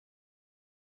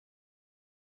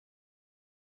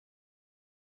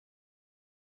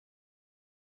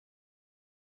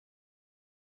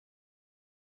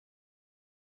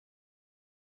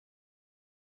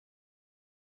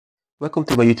Welcome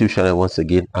to my YouTube channel once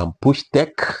again. I'm Push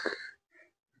Tech.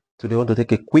 Today I want to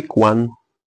take a quick one.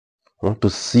 I want to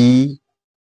see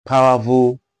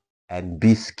Powervu and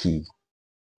Bisskey.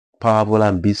 Powervu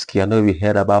and Bisskey. I know we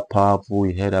heard about Powervu,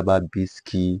 we heard about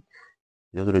Bisskey.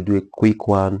 I'm going to do a quick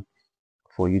one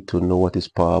for you to know what is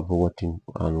Powervu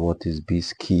and what is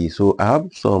Bisskey. So I have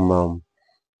some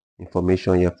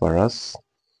information here for us.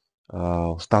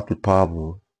 I'll start with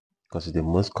Powervu because it's the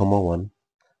most common one.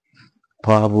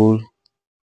 Powervu,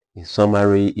 in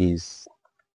summary, is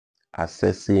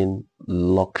accessing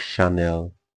lock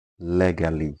channel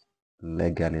legally.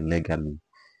 You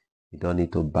don't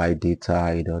need to buy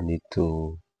data, you don't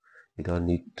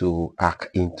need to hack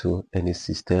into any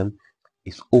system.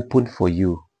 It's open for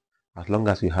you as long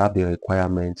as you have the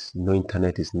requirements. No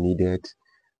internet is needed,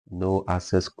 no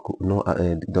access,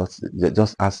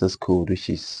 just access code, which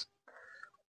is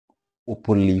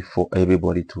openly for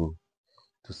everybody to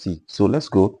see. So let's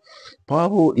go.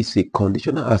 Powervu is a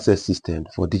conditional access system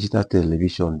for digital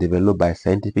television developed by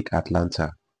Scientific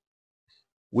Atlanta,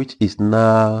 which is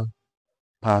now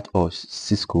part of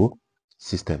Cisco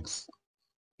systems.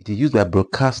 It is used by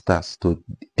broadcasters to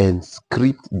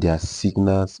encrypt their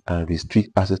signals and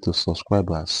restrict access to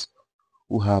subscribers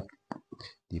who have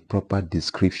the proper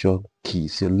description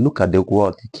keys. So look at the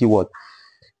word, the keyword.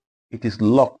 It is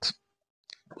locked,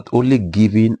 but only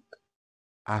giving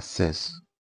access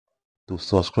to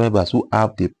subscribers who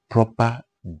have the proper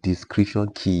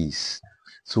description keys.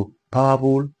 So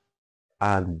Powervu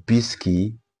and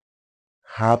Bisskey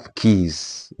have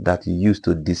keys that you use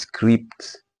to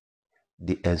decrypt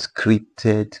the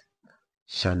encrypted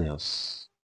channels.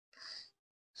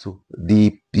 So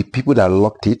the people that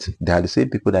locked it, they are the same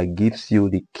people that gives you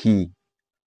the key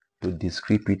to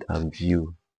decrypt it and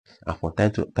view. And from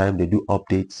time to time they do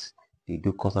updates, they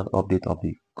do constant update of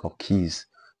the keys.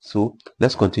 So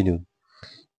let's continue.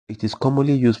 It is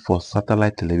commonly used for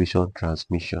satellite television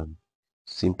transmission.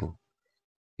 Simple.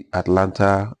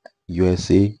 Atlanta,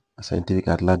 USA. Scientific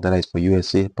Atlanta is for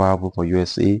USA. Powervu for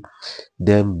USA.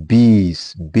 Then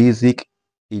BIS, Basic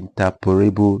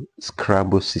Interoperable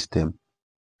Scramble System.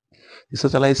 The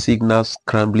satellite signal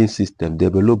scrambling system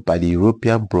developed by the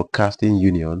European Broadcasting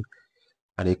Union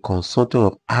and a consortium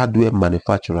of hardware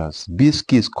manufacturers.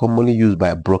 Bisskey is commonly used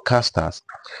by broadcasters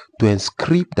to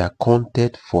encrypt their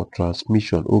content for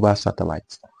transmission over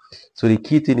satellites. So the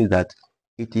key thing is that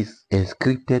it is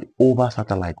encrypted over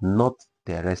satellite, not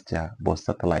terrestrial, but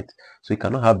satellite. So you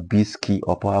cannot have Bisskey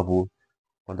or Powervu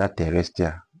on that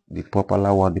terrestrial. The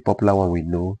popular one we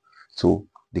know. So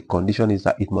the condition is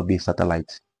that it must be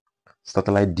satellite.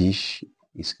 Satellite dish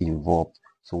is involved.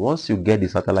 So once you get the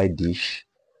satellite dish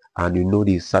and you know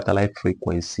the satellite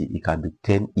frequency, it can be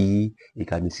 10E, it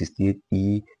can be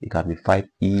 68E, it can be 5E,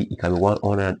 it can be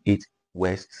 108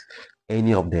 west,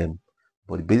 any of them.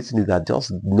 But the basic thing is that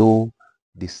just know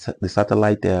the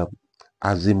satellite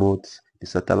azimuth, the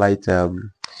satellite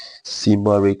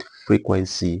symbol rate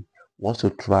frequency. Once to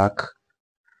track,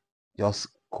 just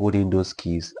code in those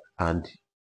keys and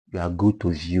you are good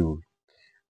to view.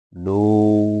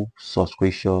 No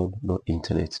subscription, no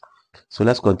internet. So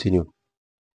let's continue.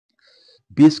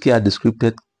 Bisskey are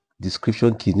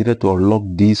description keys needed to unlock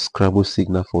this scramble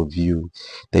signal for view.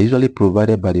 They're usually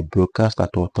provided by the broadcaster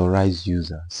to authorized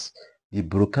users. The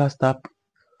broadcaster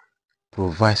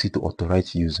provides it to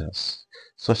authorized users,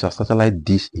 such as satellite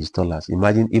dish installers.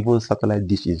 Imagine even satellite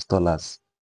dish installers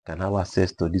can have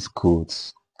access to these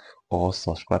codes, or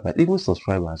subscribers, even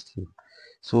subscribers too.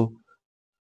 So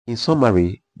in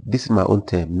summary, this is my own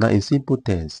term. Now in simple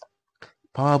terms,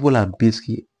 Powervu and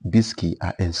Bisskey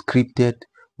are encrypted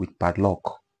with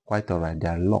padlock. Quite alright, they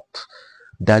are locked.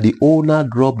 That the owner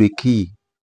drop the key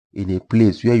in a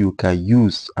place where you can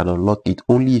use and unlock it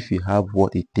only if you have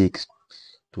what it takes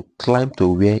to climb to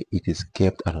where it is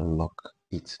kept and unlock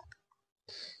it.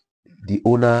 The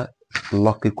owner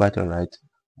locked it quite alright,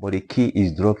 but the key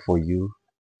is dropped for you.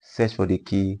 Search for the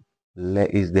key.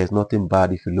 There's nothing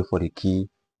bad if you look for the key,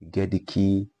 you get the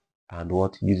key and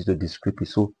what use it to decrypt it.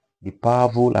 So the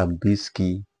Powervu and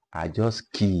Bisskey are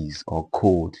just keys or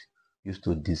code used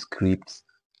to decrypt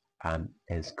an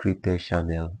encrypted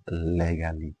channel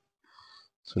legally.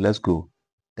 So let's go.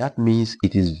 That means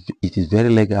it is very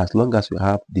legal as long as you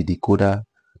have the decoder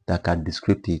that can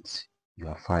decrypt it. You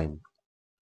are fine.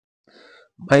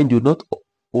 Mind you, not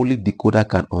only decoder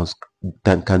can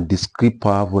decrypt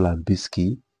Powervu and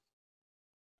Bisskey.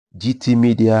 GT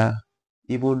Media,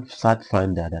 even search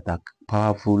finder that are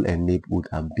Powervu enabled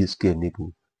and Bisskey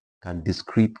enabled can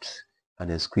decrypt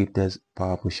and encrypt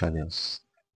Powervu channels.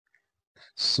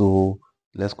 So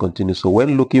let's continue. So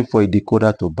when looking for a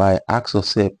decoder to buy, ask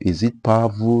yourself, is it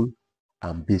Powervu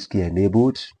and Bisskey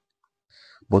enabled.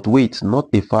 But wait, not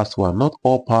a fast one. Not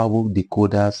all Powervu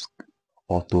decoders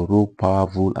auto-roll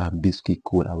Powervu and Bisskey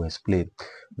code. I will explain.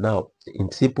 Now, in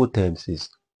simple terms, is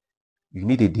you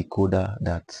need a decoder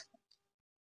that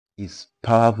is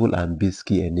Powervu and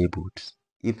Bisskey enabled.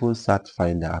 Even search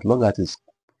finder, as long as it's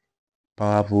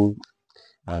Powervu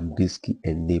and Bisskey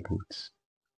enabled,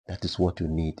 that is what you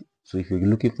need. So if you're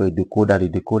looking for a decoder, the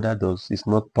decoder is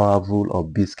not Powervu or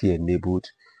Bisskey enabled.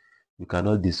 You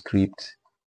cannot decrypt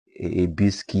a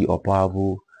Bisskey or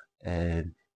Powervu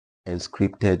and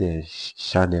encrypted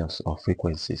channels or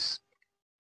frequencies.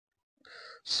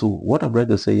 So what I'm trying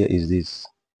to say here is this: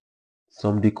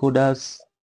 some decoders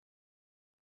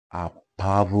are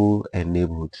Powervu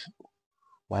enabled,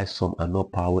 while some are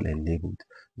not Powervu enabled.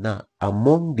 Now,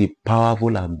 among the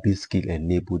Powervu and Bisskey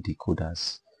enabled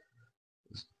decoders,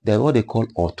 there's what they call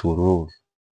auto-roll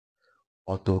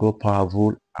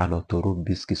Powervu and auto-roll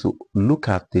Bisskey. So look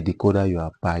at the decoder you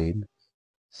are buying,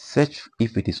 search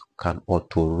if it can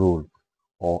auto-roll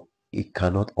or it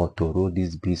cannot auto-roll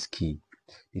this Bisskey.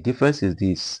 The difference is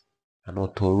this: an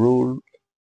auto-roll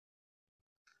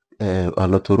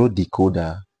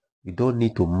decoder, you don't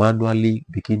need to manually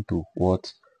begin to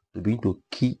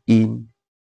key in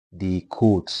the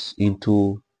codes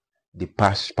into the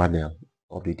patch panel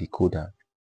of the decoder.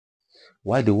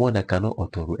 While the one that cannot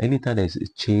auto-roll, anytime there's a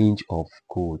change of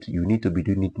code, you need to be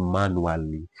doing it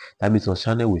manually. That means your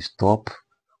channel will stop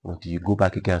until you go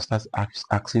back again and start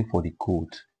asking for the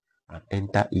code and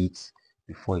enter it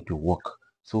before it will work.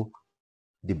 So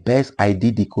the best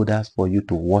ID decoders for you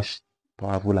to watch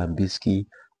Powervu and Bisskey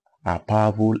are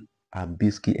Powervu and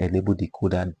Bisskey enabled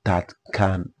decoder that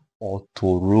can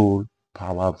auto-roll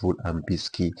Powervu and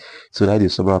Bisskey. So that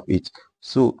is some of it.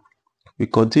 So we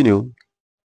continue.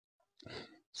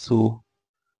 So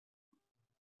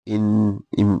in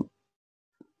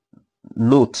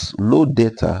notes, no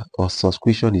data or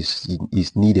subscription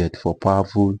is needed for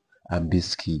Powervu and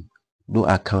Bisskey. No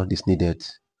account is needed.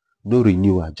 No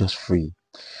renewal, just free.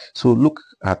 So look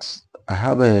at, I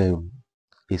have a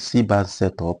C-band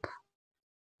setup,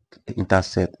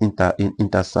 Intersat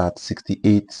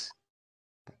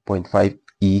 68.5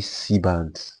 E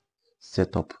C-band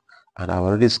setup, and I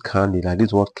already scanned it, and this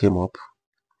is what came up.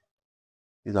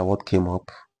 These are what came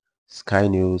up: Sky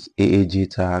News, AAG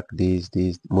tag, these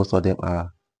most of them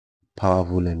are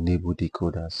Powervu enabled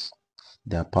decoders.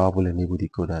 They are Powervu enabled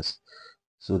decoders.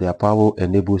 So they are Powervu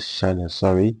enabled channel,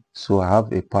 sorry. So I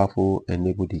have a Powervu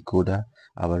enabled decoder.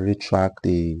 I've already tracked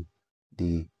the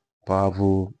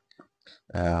Powervu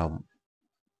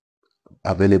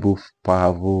available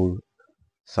Powervu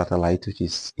satellite, which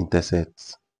is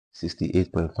Intersat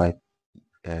 68.5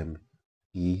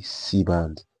 E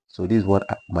C-band. So this is what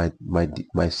my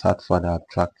sat father have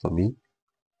tracked for me.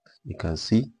 You can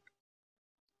see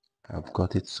I've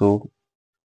got it. So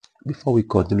before we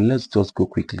continue, let's just go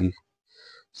quickly.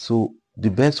 So the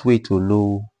best way to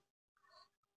know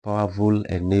Powervu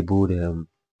enabled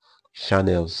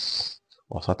channels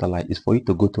or satellite is for you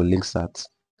to go to Linksat.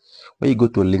 When you go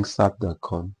to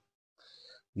linksat.com,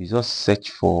 you just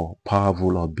search for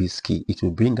Powervu or Bisskey. It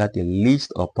will bring out a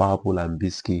list of Powervu and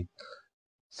Bisskey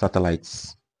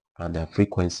satellites and their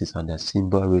frequencies and their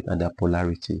symbol rate and their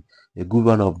polarity. A good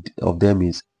one of them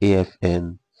is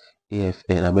AFN,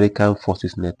 American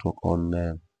Forces Network,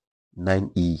 on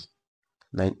 9E.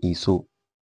 So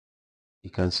you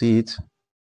can see it.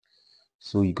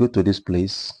 So you go to this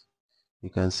place, you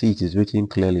can see it is written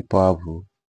clearly Powervu.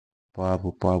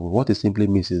 What it simply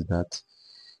means is that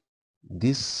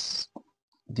these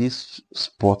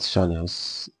sports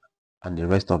channels and the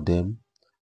rest of them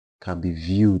can be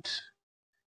viewed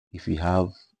if you have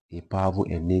a Powervu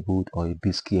enabled or a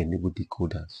Bisskey enabled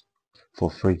decoders for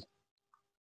free.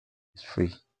 It's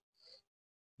free.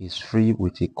 It's free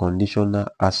with a conditional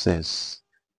access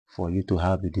for you to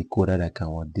have a decoder that can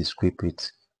decrypt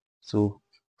it. So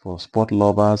for sport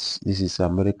lovers, this is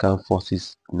American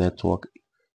Forces Network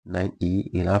 9E.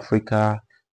 In Africa,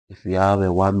 if you have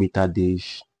a 1 meter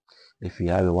dish, if you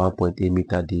have a 1.8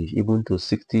 meter dish, even to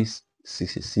 60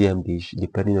 cm dish,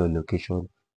 depending on location,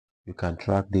 you can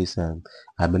track this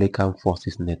American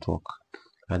Forces Network.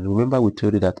 And remember, we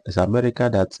told you that it's America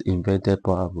that invented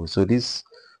Powervu. So this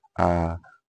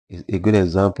is a good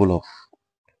example of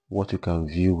what you can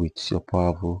view with your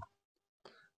Powervu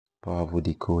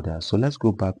decoder. So let's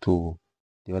go back to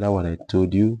the other one I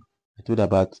told you. I told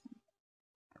about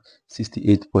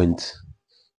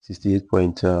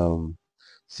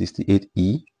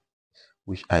 68.68E,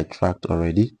 which I tracked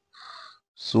already.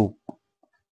 So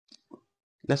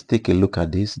let's take a look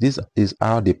at this. This is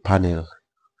how the panel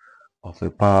of a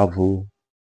Powervu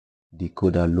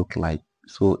decoder look like.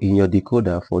 So in your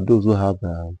decoder, for those who have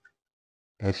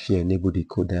F-share enabled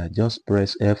decoder, just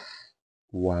press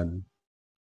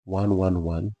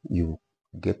F1111. You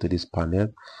get to this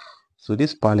panel. So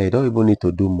this panel, you don't even need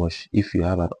to do much. If you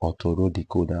have an auto row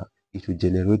decoder, it will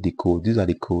generate the code. These are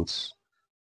the codes.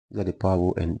 These are the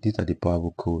Powervu, and these are the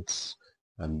Powervu codes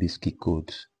and Bisskey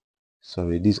codes.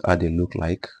 Sorry, these are they look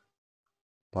like.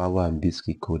 Powervu and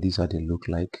Bisskey code. These are they look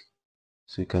like.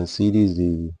 So you can see this is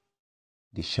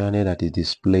the channel that is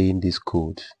displaying this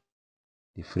code,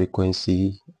 the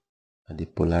frequency and the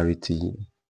polarity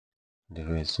and the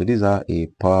rest. So these are a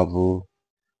Powervu.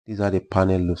 These are the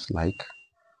panel looks like.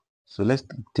 So let's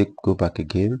go back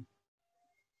again.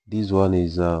 This one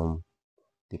is the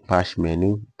patch menu.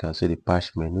 You can see the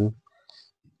patch menu.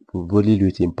 We've only do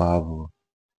it in Powervu.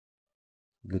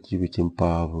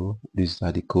 This is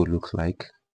how the code looks like.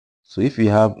 So if you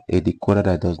have a decoder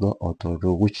that does not auto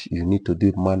row, which you need to do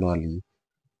it manually,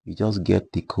 you just get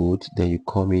the code, then you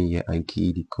come in here and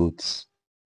key the codes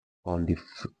on the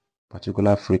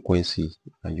particular frequency,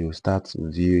 and you start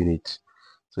viewing it.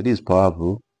 So this is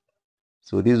Powervu.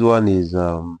 So this one is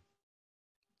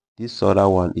this other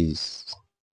one is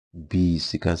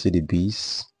bees. You can see the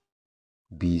bees.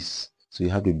 So you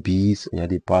have the bees and you have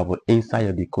the Powervu inside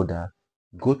your decoder.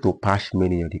 Go to patch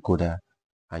menu in your decoder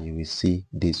and you will see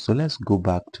this. So let's go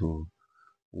back to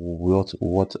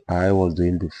what I was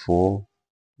doing before.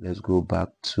 Let's go back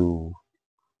to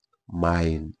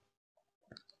my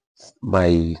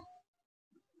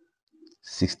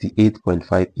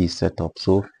 68.5e setup.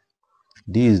 So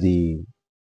this is the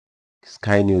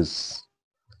Sky News.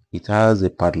 It has a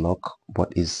padlock,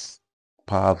 but it's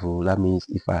Powervu. That means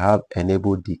if I have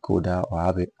enabled decoder or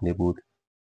have enabled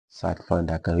sat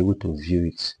finder, I can be able to view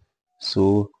it.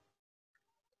 So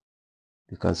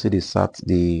you can see the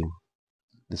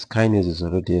Sky News is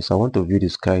already there. So I want to view the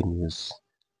Sky News.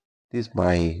 This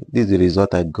is the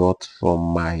result I got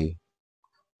from my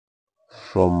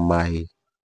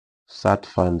sat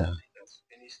finder.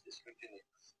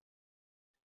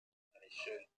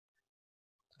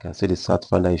 You can see the sat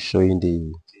finder is showing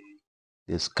the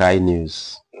Sky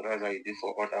News. So that's how you do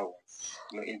for other ones.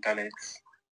 No internet,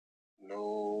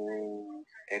 no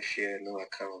F-share, no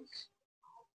account.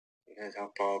 That's how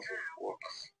Powervu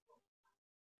works.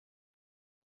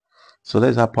 So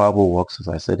that's how Powervu works, as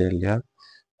I said earlier.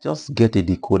 Just get a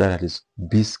decoder that is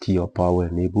Bisskey or Powervu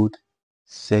enabled.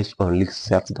 Search on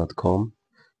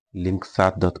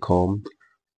linksat.com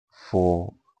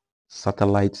for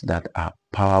satellites that are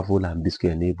Powervu and Bisskey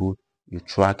enabled. You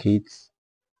track it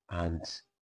and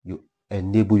you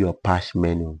enable your patch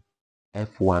menu.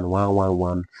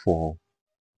 F1111 for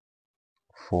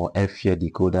F-share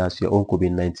decoders. Your own could be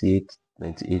 98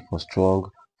 for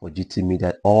strong, for GT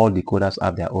media. All decoders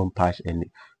have their own patch and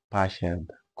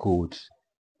code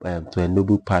to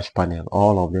enable patch panel.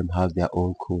 All of them have their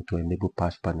own code to enable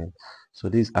patch panel. So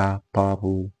these are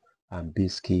Powervu and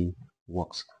Bisskey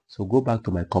works. So go back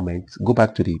to my comments, go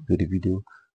back to the video,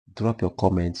 drop your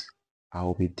comments. I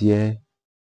will be there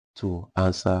to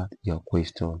answer your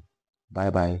question.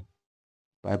 Bye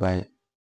bye.